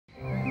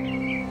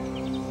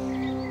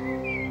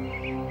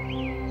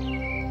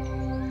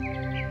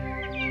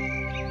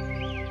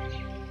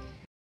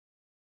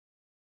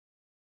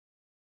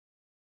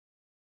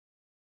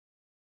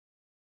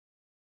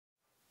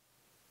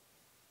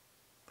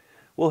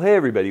Well, hey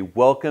everybody,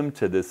 welcome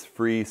to this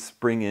free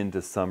spring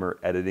into summer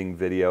editing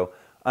video.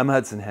 I'm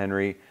Hudson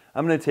Henry.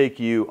 I'm going to take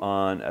you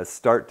on a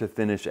start to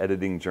finish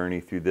editing journey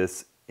through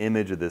this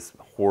image of this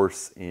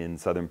horse in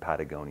southern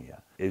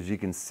Patagonia. As you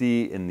can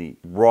see in the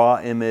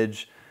raw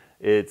image,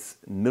 it's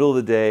middle of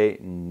the day,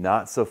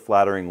 not so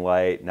flattering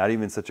light, not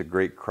even such a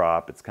great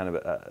crop. It's kind of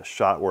a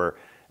shot where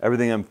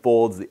everything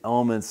unfolds, the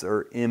elements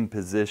are in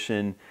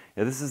position.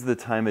 This is the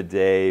time of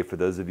day, for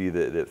those of you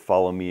that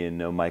follow me and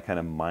know my kind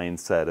of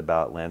mindset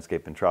about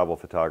landscape and travel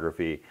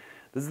photography,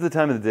 this is the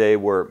time of the day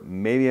where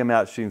maybe I'm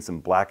out shooting some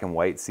black and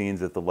white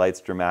scenes if the light's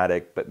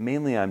dramatic, but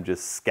mainly I'm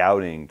just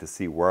scouting to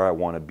see where I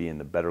want to be in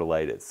the better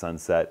light at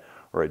sunset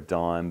or at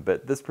dawn.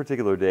 But this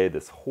particular day,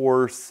 this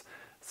horse,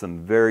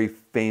 some very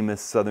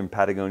famous southern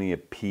Patagonia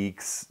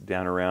peaks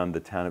down around the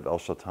town of El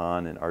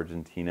Chaltén in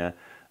Argentina.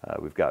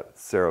 We've got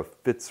Cerro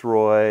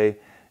Fitzroy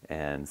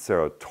and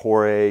Cerro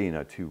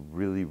Torre, two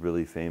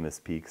really famous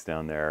peaks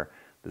down there.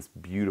 This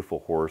beautiful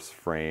horse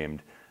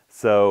framed.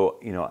 So,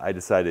 I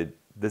decided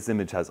this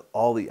image has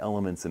all the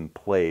elements in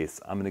place.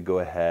 I'm going to go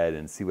ahead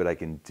and see what I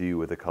can do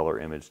with a color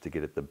image to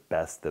get it the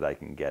best that I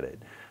can get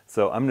it.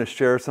 So I'm going to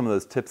share some of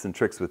those tips and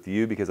tricks with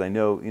you because I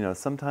know,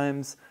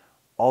 sometimes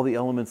all the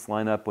elements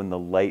line up when the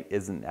light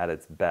isn't at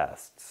its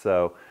best.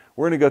 So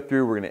we're going to go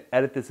through, we're going to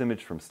edit this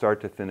image from start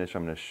to finish.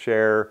 I'm going to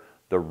share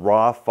the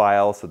raw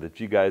file so that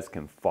you guys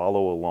can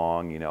follow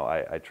along.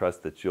 I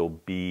trust that you'll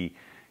be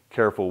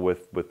careful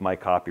with my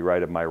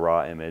copyright of my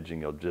raw image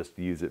and you'll just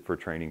use it for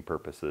training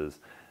purposes.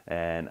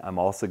 And I'm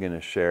also going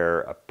to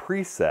share a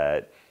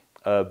preset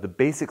of the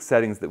basic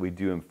settings that we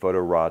do in Photo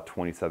Raw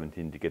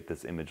 2017 to get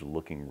this image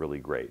looking really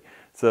great.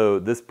 So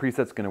this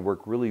preset's going to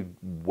work really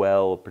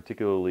well,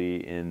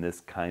 particularly in this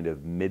kind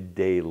of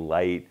midday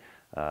light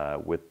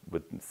with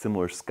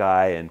similar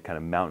sky and kind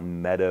of mountain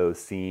meadow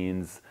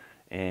scenes.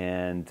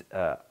 And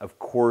of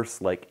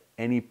course, like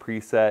any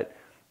preset,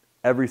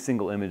 every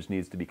single image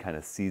needs to be kind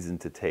of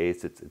seasoned to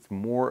taste. It's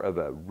more of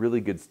a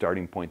really good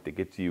starting point that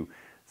gets you,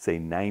 say,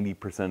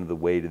 90% of the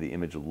way to the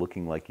image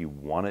looking like you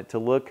want it to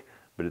look,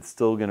 but it's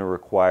still going to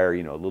require,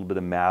 a little bit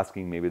of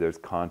masking. Maybe there's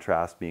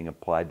contrast being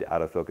applied to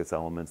out of focus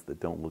elements that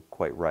don't look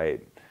quite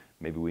right.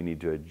 Maybe we need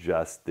to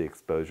adjust the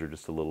exposure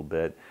just a little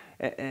bit.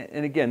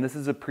 And again, this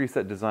is a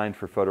preset designed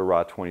for Photo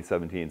Raw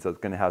 2017, so it's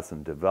going to have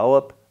some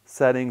develop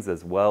settings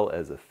as well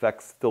as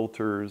effects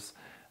filters.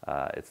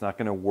 It's not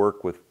going to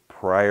work with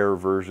prior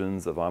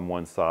versions of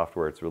ON1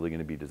 software. It's really going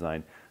to be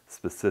designed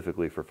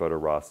specifically for Photo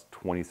Raw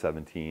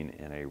 2017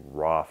 in a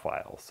raw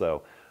file.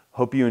 So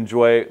hope you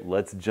enjoy.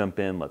 Let's jump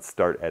in. Let's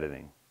start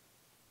editing.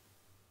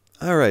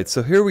 All right,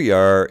 so here we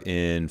are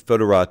in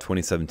Photo Raw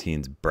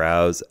 2017's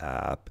Browse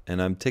app,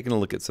 and I'm taking a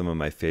look at some of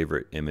my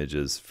favorite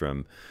images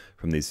from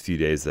these few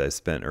days that I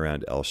spent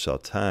around El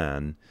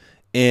Chaltén.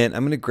 And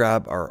I'm going to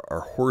grab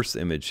our horse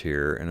image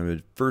here, and I'm going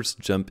to first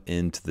jump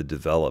into the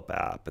Develop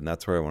app, and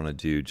that's where I want to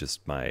do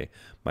just my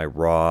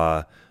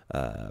raw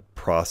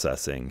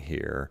processing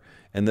here.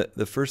 And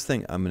the first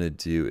thing I'm going to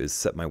do is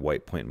set my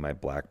white point and my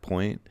black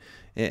point.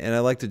 And I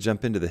like to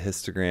jump into the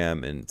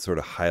histogram and sort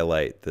of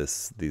highlight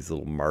these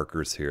little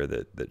markers here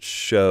that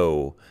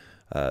show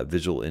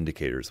visual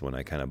indicators when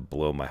I kind of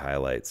blow my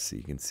highlights. So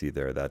you can see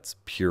there, that's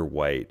pure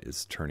white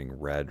is turning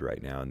red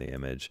right now in the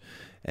image.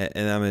 And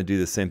I'm going to do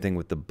the same thing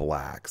with the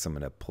blacks. I'm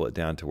going to pull it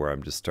down to where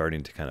I'm just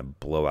starting to kind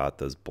of blow out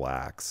those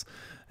blacks.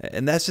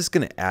 And that's just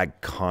going to add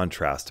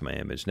contrast to my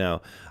image.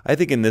 Now, I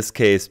think in this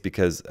case,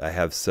 because I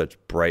have such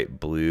bright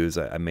blues,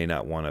 I may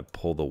not want to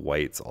pull the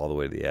whites all the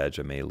way to the edge.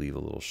 I may leave a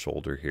little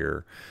shoulder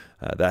here.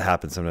 That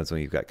happens sometimes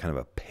when you've got kind of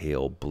a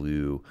pale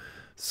blue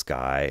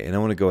sky. And I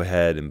want to go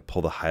ahead and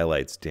pull the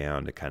highlights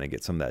down to kind of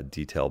get some of that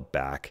detail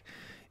back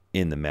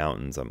in the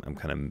mountains. I'm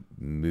kind of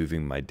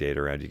moving my data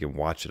around. You can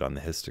watch it on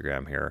the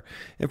histogram here.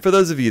 And for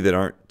those of you that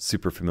aren't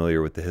super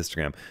familiar with the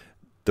histogram,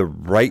 the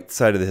right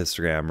side of the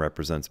histogram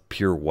represents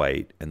pure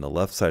white and the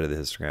left side of the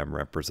histogram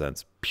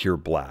represents pure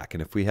black.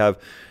 And if we have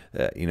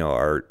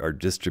our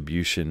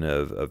distribution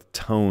of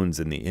tones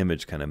in the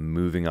image kind of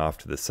moving off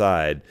to the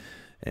side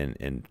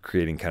and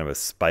creating kind of a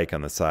spike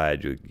on the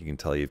side, you can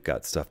tell you've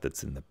got stuff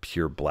that's in the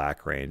pure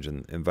black range,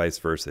 and vice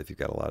versa. If you've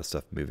got a lot of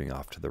stuff moving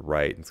off to the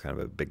right, it's kind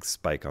of a big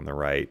spike on the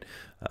right.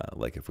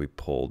 Like if we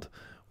pulled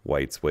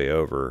whites way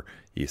over,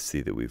 you see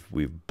that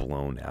we've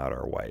blown out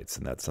our whites,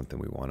 and that's something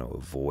we want to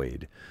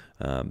avoid.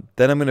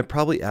 Then I'm going to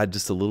probably add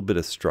just a little bit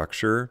of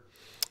structure,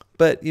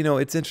 but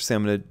it's interesting.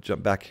 I'm going to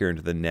jump back here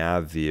into the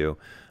nav view.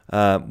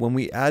 When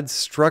we add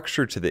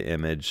structure to the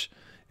image,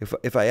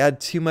 if I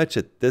add too much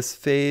at this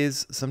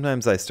phase,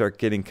 sometimes I start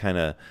getting kind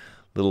of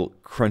little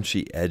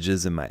crunchy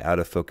edges in my out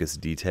of focus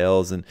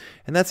details, and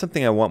that's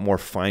something I want more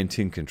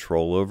fine-tuned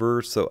control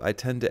over. So I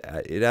tend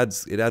to it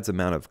adds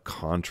amount of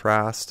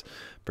contrast,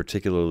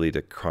 particularly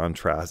to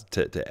contrast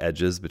to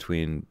edges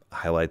between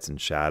highlights and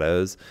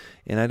shadows,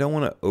 and I don't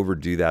want to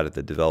overdo that at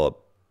the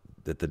develop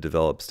at the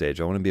develop stage.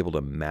 I want to be able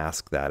to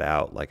mask that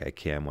out like I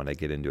can when I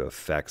get into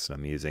effects and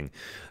I'm using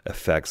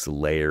effects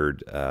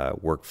layered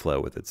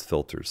workflow with its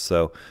filters.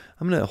 So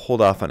I'm going to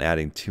hold off on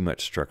adding too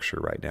much structure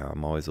right now.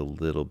 I'm always a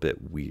little bit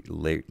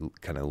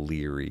kind of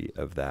leery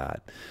of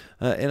that.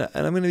 And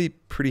I'm going to be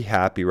pretty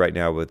happy right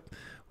now with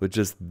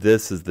just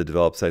this as the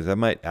develop stage. I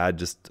might add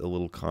just a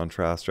little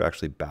contrast, or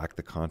actually back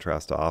the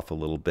contrast off a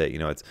little bit. You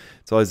know, it's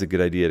always a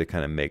good idea to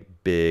kind of make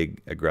big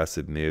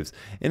aggressive moves.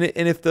 And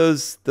if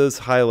those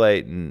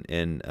highlight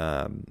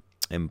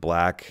and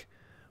black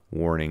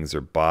warnings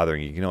are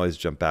bothering you can always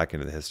jump back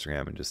into the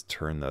histogram and just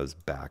turn those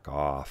back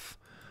off.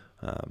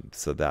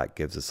 So that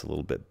gives us a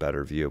little bit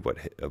better view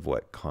of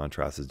what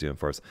contrast is doing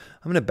for us.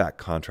 I'm going to back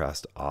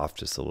contrast off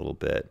just a little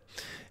bit.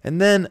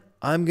 And then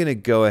I'm going to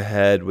go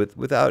ahead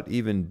without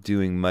even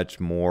doing much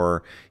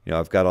more. You know,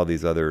 I've got all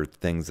these other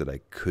things that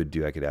I could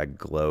do. I could add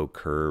glow,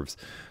 curves,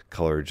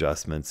 color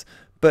adjustments.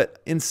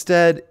 But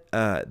instead,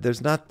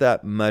 there's not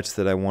that much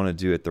that I want to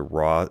do at the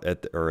raw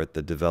or at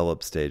the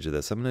develop stage of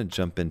this. I'm going to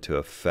jump into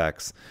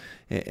effects,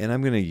 and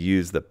I'm going to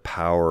use the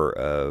power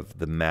of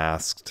the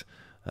masked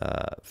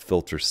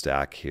filter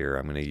stack here.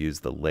 I'm going to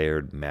use the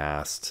layered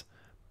masked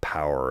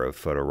power of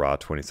Photo Raw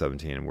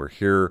 2017. And we're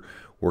here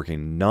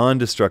working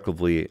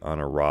non-destructively on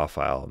a raw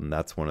file, and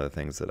that's one of the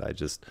things that I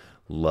just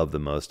love the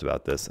most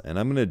about this. And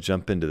I'm going to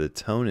jump into the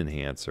tone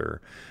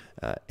enhancer,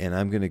 and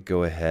I'm going to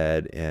go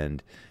ahead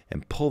and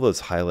pull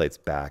those highlights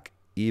back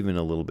even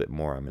a little bit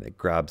more. I'm going to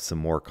grab some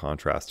more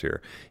contrast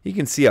here. You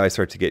can see how I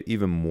start to get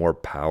even more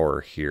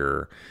power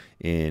here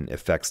in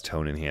Effects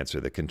Tone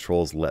Enhancer. The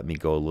controls let me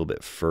go a little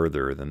bit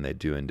further than they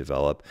do in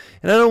Develop.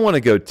 And I don't want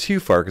to go too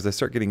far because I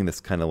start getting this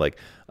kind of like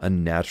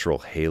unnatural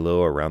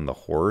halo around the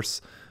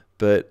horse.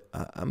 But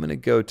I'm going to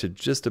go to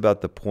just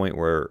about the point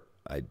where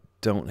I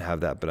don't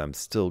have that, but I'm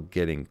still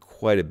getting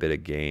quite a bit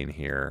of gain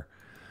here.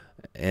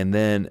 And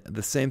then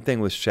the same thing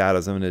with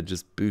shadows. I'm going to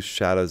just boost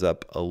shadows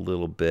up a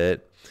little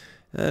bit.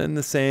 And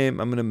the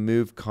same, I'm going to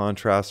move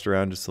contrast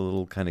around just a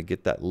little, kind of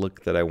get that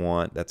look that I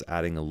want. That's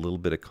adding a little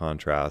bit of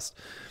contrast.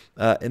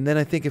 And then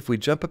I think if we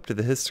jump up to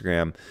the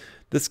histogram,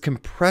 this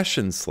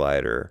compression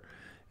slider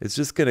is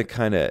just going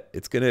to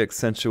it's going to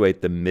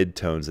accentuate the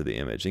midtones of the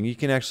image. And you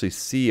can actually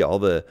see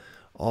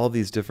all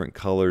these different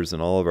colors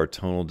and all of our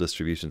tonal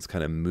distributions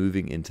kind of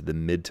moving into the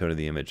midtone of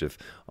the image. If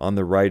on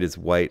the right is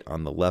white,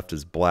 on the left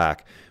is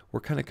black, we're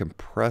kind of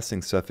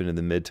compressing stuff into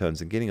the midtones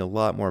and getting a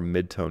lot more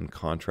midtone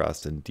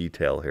contrast and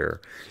detail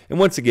here. And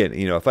once again,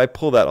 you know, if I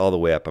pull that all the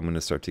way up, I'm going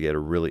to start to get a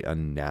really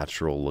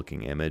unnatural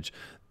looking image.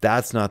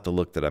 That's not the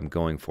look that I'm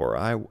going for.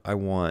 I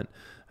want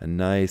a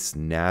nice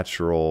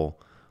natural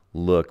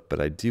look, but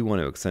I do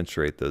want to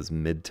accentuate those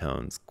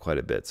midtones quite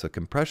a bit. So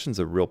compression's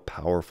a real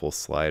powerful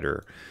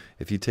slider.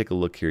 If you take a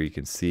look here, you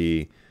can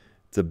see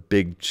it's a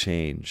big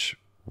change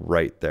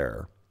right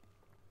there.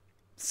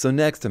 So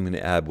next I'm going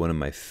to add one of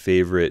my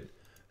favorite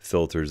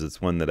filters.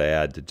 It's one that I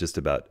add to just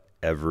about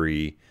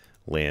every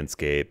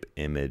landscape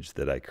image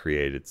that I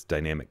create. It's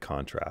dynamic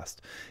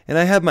contrast. And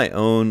I have my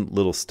own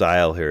little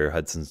style here,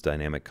 Hudson's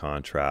dynamic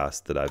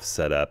contrast, that I've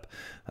set up.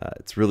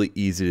 It's really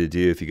easy to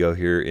do. If you go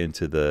here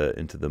into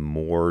the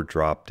more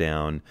drop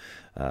down,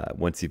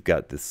 once you've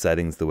got the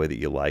settings the way that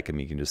you like them,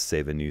 you can just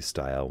save a new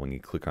style. When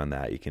you click on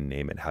that, you can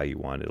name it how you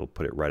want. It'll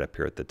put it right up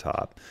here at the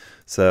top.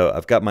 So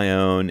I've got my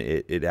own.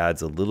 It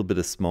adds a little bit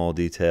of small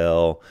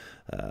detail,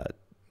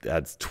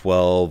 adds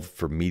 12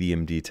 for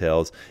medium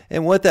details.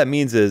 And what that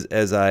means is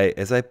as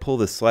I pull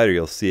this slider,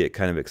 you'll see it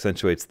kind of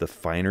accentuates the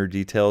finer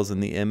details in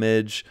the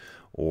image,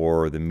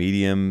 or the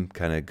medium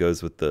kind of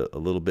goes with a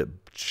little bit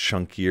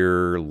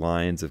chunkier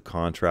lines of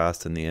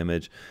contrast in the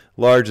image.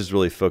 Large is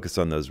really focused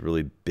on those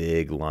really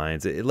big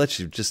lines. It lets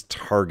you just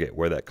target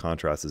where that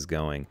contrast is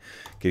going.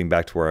 Getting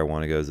back to where I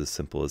want to go is as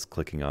simple as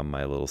clicking on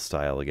my little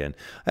style again.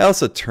 I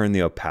also turn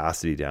the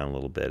opacity down a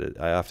little bit.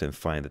 I often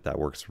find that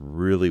works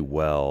really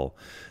well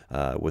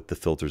with the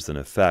filters and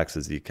effects,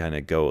 as you kind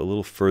of go a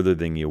little further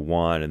than you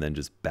want and then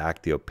just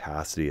back the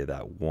opacity of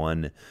that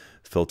one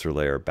filter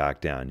layer back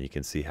down. You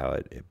can see how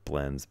it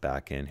blends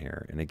back in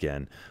here. And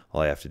again,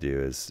 all I have to do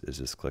is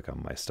just click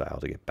on my style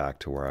to get back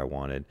to where I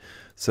wanted.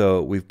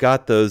 So we've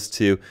got those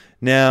two.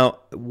 Now,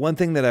 one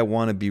thing that I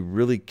want to be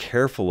really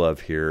careful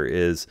of here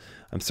is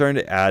I'm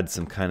starting to add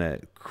some kind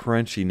of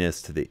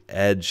crunchiness to the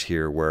edge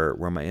here where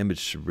my image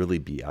should really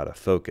be out of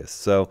focus.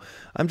 So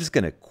I'm just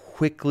going to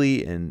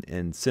quickly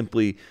and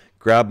simply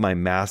grab my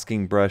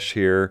masking brush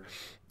here,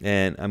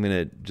 and I'm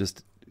going to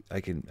just I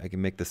can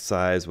make the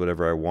size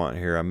whatever I want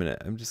here.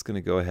 I'm just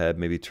gonna go ahead,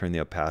 maybe turn the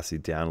opacity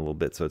down a little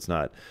bit so it's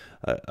not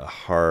a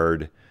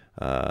hard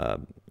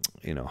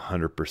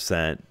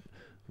 100%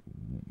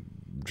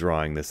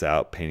 drawing this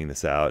out, painting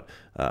this out.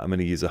 I'm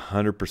gonna use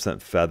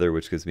 100% feather,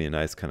 which gives me a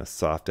nice kind of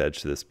soft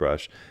edge to this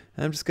brush.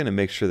 And I'm just gonna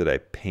make sure that I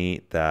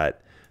paint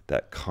that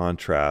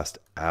contrast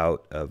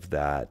out of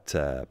that,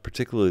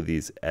 particularly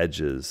these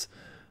edges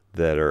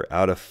that are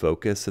out of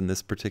focus in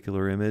this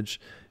particular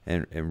image,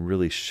 and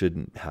really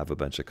shouldn't have a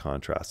bunch of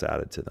contrast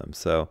added to them.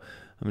 So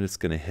I'm just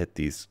going to hit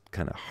these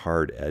kind of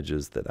hard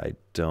edges that I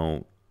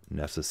don't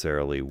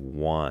necessarily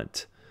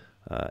want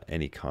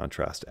any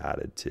contrast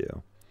added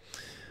to.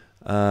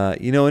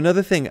 You know,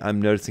 another thing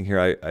I'm noticing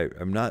here,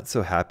 I'm not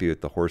so happy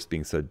with the horse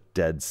being so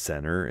dead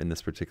center in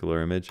this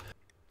particular image.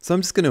 So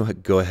I'm just going to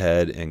go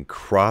ahead and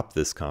crop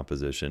this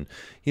composition.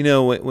 You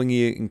know, when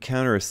you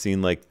encounter a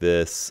scene like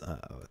this, I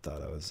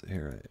thought I was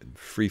here in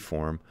free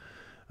form.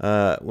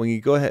 When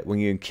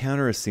you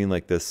encounter a scene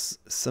like this,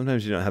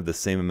 sometimes you don't have the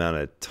same amount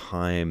of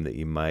time that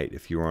you might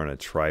if you were on a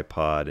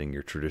tripod in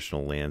your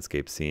traditional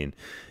landscape scene.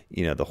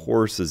 You know, the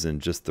horse is in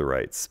just the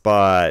right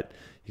spot.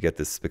 You got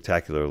this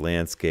spectacular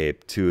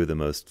landscape. Two of the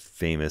most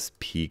famous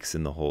peaks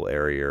in the whole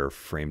area are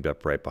framed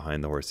up right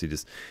behind the horse. You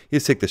just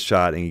take the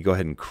shot and you go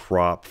ahead and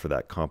crop for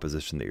that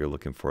composition that you're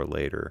looking for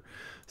later.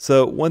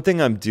 So one thing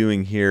I'm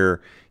doing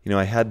here, you know,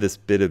 I had this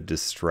bit of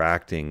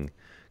distracting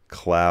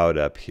cloud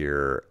up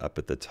here, up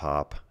at the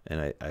top,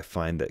 and I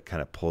find that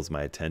kind of pulls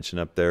my attention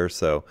up there.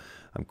 So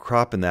I'm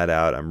cropping that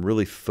out. I'm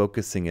really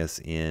focusing us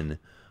in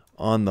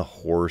on the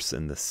horse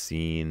and the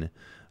scene.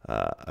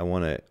 I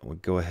want to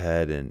go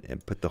ahead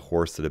and put the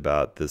horse at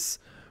about this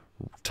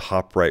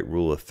top right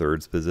rule of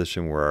thirds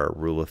position where our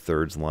rule of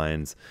thirds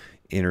lines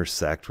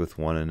intersect with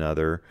one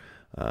another.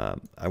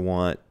 I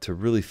want to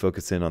really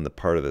focus in on the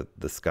part of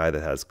the sky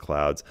that has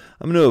clouds.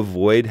 I'm going to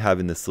avoid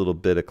having this little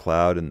bit of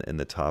cloud in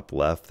the top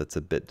left that's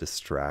a bit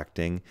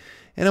distracting.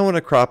 And I want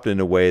to crop it in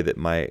a way that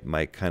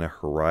my kind of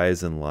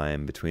horizon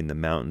line between the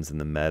mountains and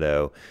the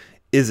meadow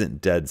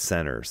isn't dead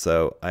center.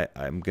 So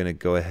I'm going to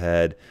go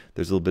ahead,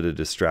 there's a little bit of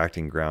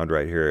distracting ground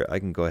right here. I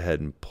can go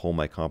ahead and pull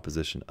my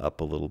composition up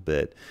a little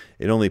bit.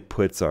 It only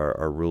puts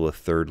our rule of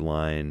third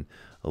line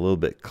a little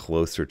bit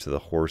closer to the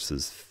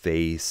horse's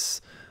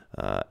face,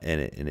 and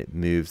it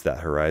moves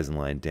that horizon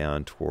line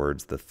down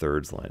towards the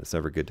thirds line. It's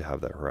never good to have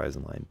that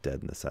horizon line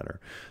dead in the center.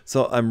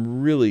 So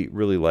I'm really,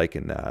 really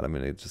liking that. I'm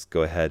going to just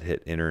go ahead,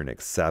 hit enter, and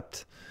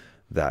accept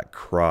that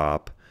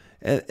crop.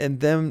 And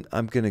then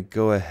I'm going to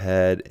go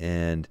ahead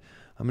and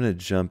I'm going to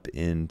jump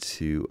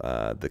into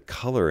the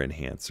color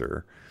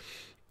enhancer,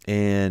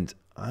 and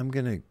I'm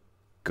going to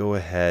go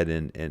ahead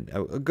and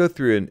I'll go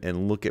through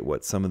and look at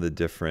what some of the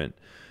different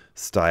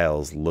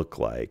styles look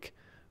like.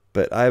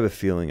 But I have a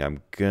feeling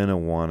I'm going to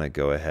want to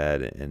go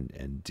ahead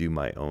and do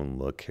my own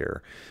look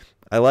here.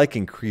 I like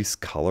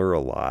increased color a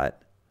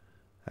lot.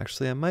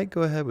 Actually, I might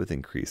go ahead with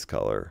increased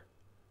color.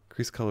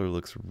 Increased color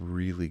looks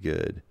really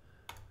good.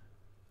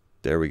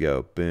 There we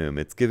go. Boom.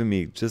 It's giving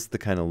me just the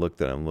kind of look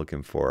that I'm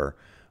looking for.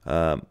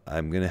 I'm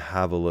going to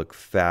have a look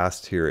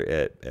fast here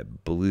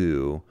at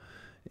blue.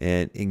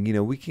 And you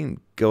know, we can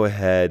go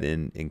ahead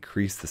and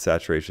increase the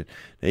saturation.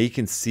 Now you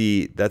can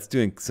see that's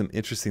doing some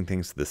interesting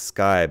things to the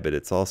sky, but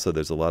it's also,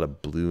 there's a lot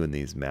of blue in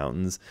these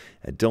mountains.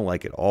 I don't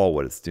like at all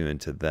what it's doing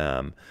to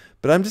them.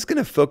 But I'm just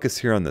going to focus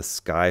here on the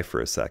sky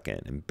for a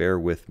second and bear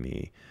with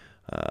me.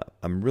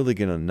 I'm really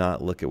going to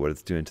not look at what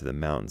it's doing to the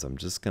mountains. I'm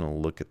just going to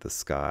look at the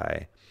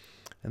sky.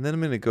 And then I'm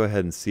going to go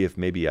ahead and see if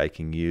maybe I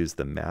can use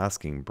the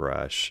masking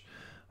brush,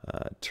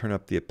 turn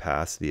up the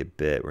opacity a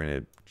bit. We're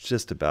going to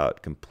just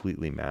about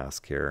completely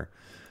mask here.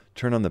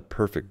 Turn on the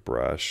perfect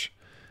brush.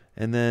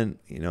 And then,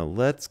 you know,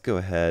 let's go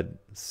ahead,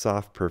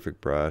 soft perfect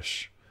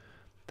brush.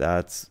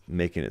 That's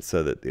making it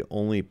so that the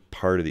only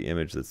part of the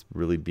image that's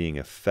really being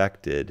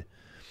affected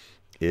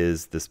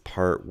is this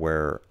part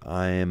where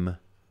I'm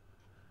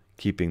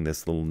keeping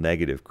this little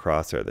negative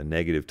crosshair. The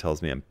negative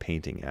tells me I'm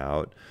painting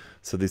out.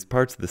 So these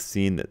parts of the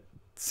scene that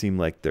seem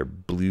like they're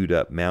blued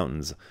up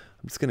mountains,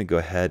 I'm just going to go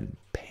ahead and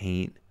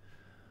paint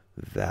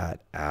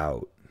that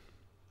out.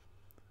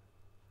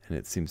 And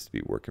it seems to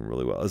be working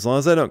really well. As long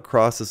as I don't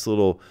cross this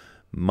little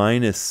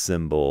minus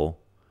symbol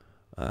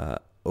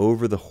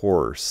over the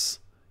horse,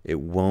 it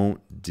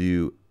won't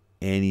do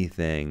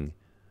anything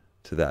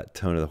to that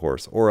tone of the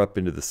horse or up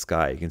into the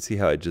sky. You can see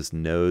how it just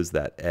knows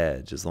that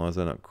edge. As long as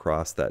I don't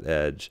cross that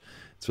edge,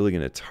 it's really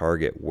going to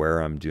target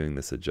where I'm doing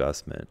this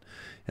adjustment.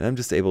 And I'm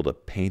just able to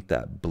paint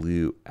that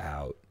blue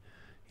out.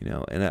 You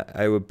know, and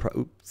I would,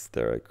 oops,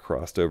 there I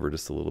crossed over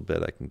just a little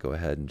bit. I can go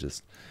ahead and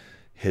just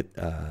hit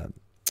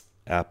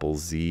Apple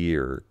Z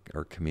or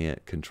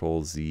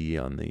Control Z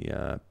on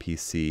the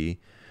PC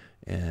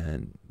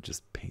and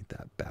just paint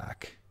that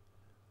back.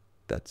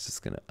 That's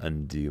just going to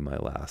undo my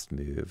last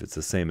move. It's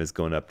the same as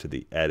going up to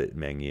the edit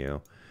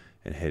menu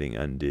and hitting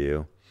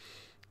undo.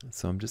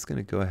 So I'm just going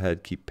to go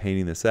ahead, keep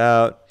painting this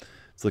out.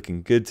 It's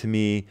looking good to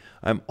me.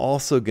 I'm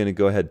also going to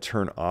go ahead,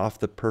 turn off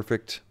the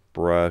perfect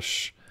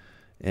brush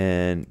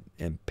and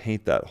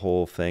paint that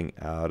whole thing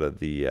out of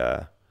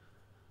the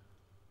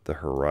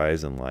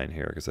horizon line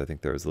here, because I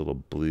think there was a little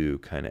blue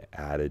kind of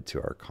added to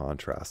our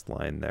contrast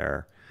line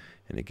there,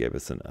 and it gave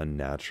us an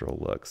unnatural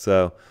look.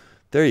 So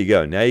there you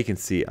go. Now you can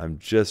see I'm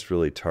just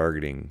really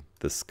targeting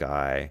the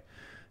sky,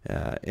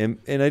 and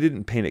I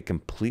didn't paint it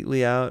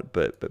completely out,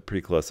 but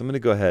pretty close. I'm going to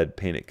go ahead and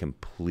paint it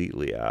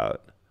completely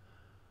out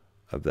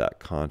of that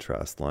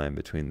contrast line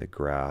between the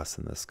grass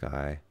and the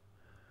sky.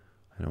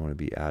 I don't want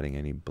to be adding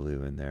any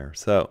blue in there.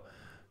 So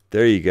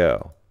there you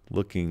go.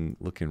 Looking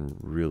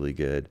really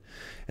good.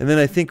 And then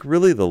I think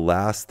really the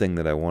last thing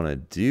that I want to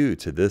do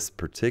to this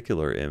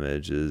particular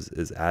image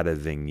is add a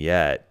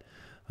vignette.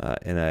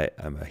 And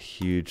I'm a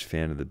huge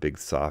fan of the Big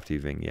Softy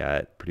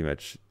vignette. Pretty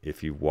much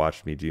if you've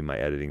watched me do my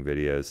editing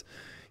videos,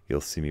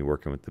 you'll see me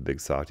working with the Big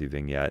Softy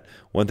vignette.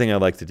 One thing I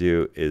like to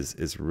do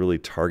is really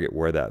target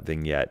where that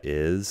vignette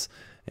is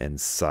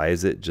and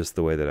size it just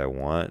the way that I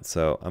want.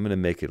 So I'm going to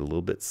make it a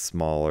little bit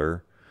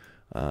smaller,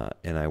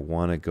 and I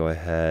want to go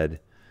ahead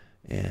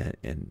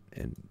and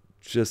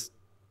just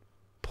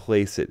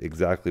place it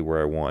exactly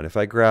where I want. If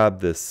I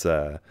grab this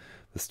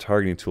this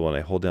targeting tool and I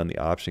hold down the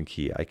Option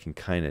key, I can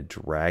kind of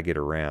drag it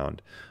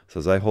around. So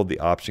as I hold the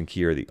Option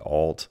key or the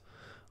Alt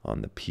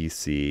on the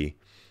PC,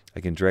 I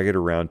can drag it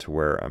around to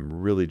where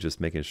I'm really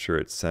just making sure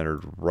it's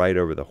centered right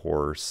over the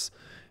horse.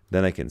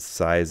 Then I can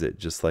size it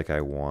just like I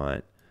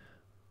want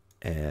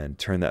and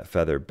turn that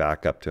feather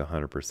back up to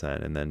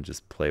 100%, and then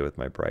just play with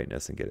my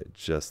brightness and get it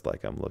just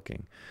like I'm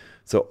looking.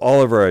 So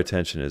all of our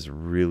attention is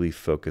really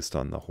focused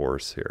on the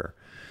horse here.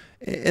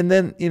 And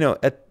then, you know,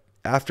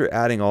 after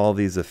adding all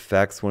these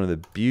effects, one of the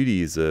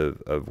beauties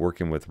of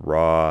working with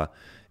raw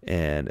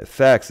and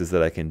effects is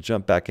that I can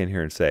jump back in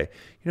here and say,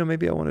 you know,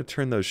 maybe I want to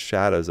turn those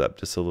shadows up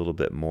just a little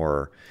bit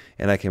more.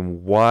 And I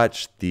can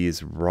watch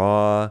these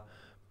raw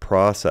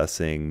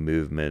processing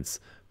movements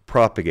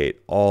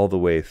propagate all the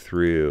way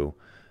through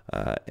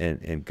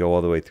and go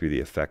all the way through the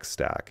effects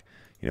stack.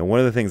 You know, one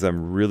of the things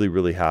I'm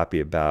really happy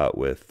about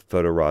with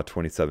Photo Raw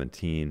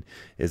 2017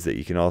 is that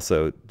you can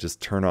also just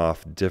turn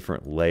off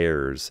different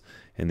layers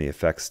in the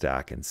effects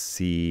stack and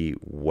see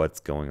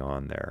what's going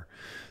on there.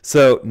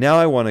 So now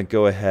I want to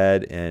go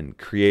ahead and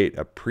create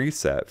a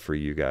preset for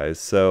you guys.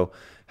 So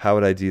how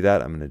would I do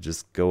that? I'm going to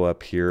just go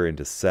up here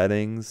into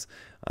settings.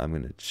 I'm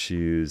going to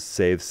choose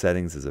save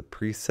settings as a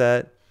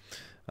preset,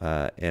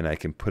 and I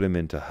can put them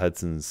into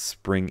Hudson's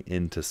Spring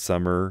into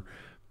Summer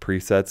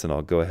presets, and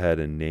I'll go ahead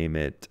and name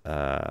it.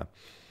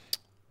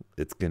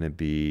 It's going to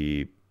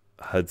be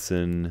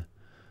Hudson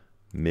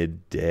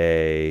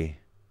Midday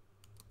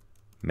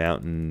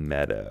Mountain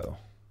Meadow.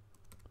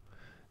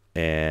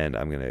 And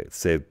I'm going to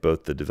save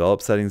both the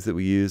develop settings that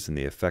we used and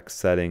the effects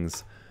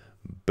settings.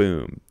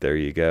 Boom, there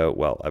you go.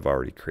 Well, I've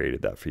already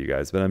created that for you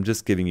guys, but I'm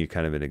just giving you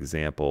kind of an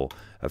example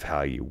of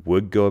how you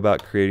would go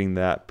about creating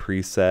that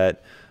preset.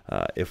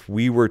 If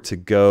we were to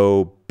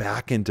go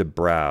back into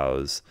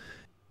Browse,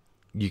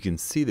 you can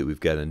see that we've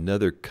got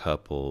another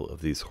couple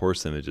of these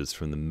horse images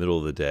from the middle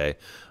of the day,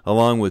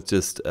 along with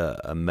just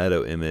a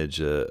meadow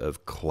image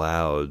of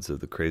clouds of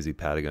the crazy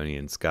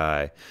Patagonian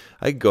sky.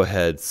 I could go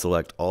ahead,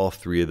 select all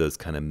three of those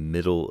kind of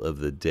middle of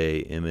the day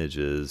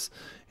images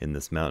in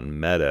this mountain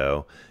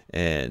meadow,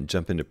 and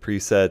jump into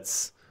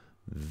presets.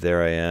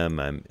 There I am.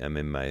 I'm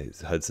in my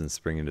Hudson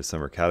Spring into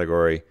Summer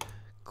category.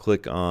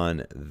 Click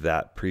on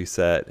that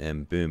preset,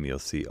 and boom, you'll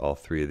see all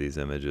three of these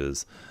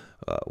images.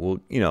 Well,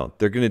 you know,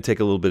 they're going to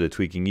take a little bit of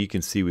tweaking. You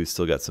can see we've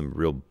still got some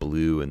real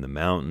blue in the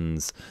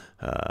mountains.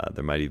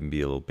 There might even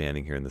be a little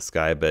banding here in the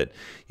sky, but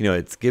you know,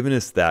 it's given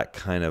us that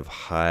kind of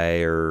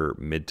higher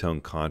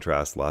mid-tone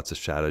contrast, lots of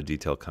shadow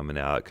detail coming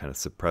out, kind of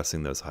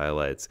suppressing those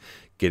highlights,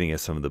 getting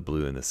us some of the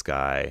blue in the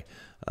sky.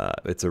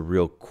 It's a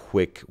real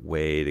quick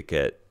way to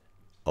get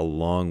a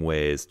long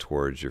ways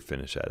towards your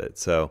finish edit.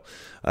 So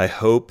I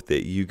hope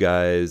that you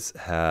guys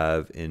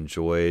have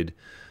enjoyed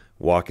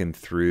walking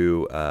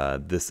through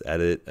this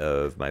edit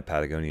of my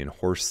Patagonian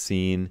horse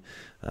scene.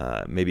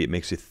 Maybe it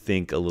makes you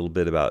think a little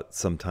bit about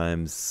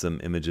sometimes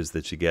some images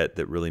that you get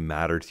that really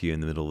matter to you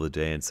in the middle of the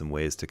day, and some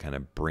ways to kind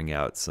of bring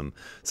out some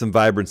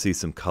vibrancy,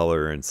 some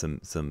color, and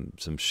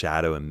some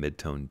shadow and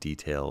mid-tone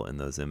detail in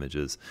those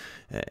images,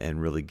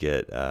 and really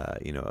get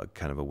you know, a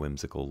kind of a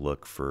whimsical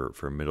look for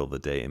a middle of the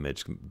day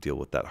image. Deal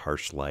with that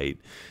harsh light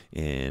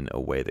in a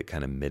way that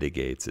kind of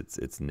mitigates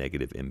its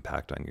negative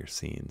impact on your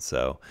scene.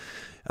 So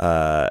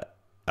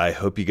I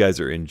hope you guys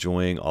are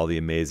enjoying all the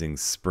amazing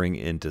spring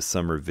into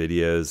summer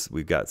videos.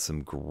 We've got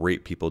some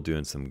great people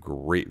doing some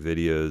great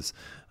videos.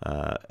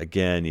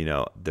 Again, you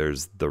know,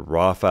 there's the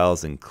raw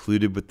files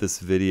included with this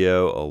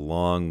video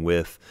along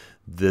with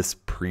this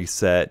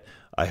preset.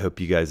 I hope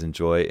you guys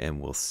enjoy,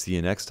 and we'll see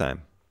you next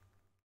time.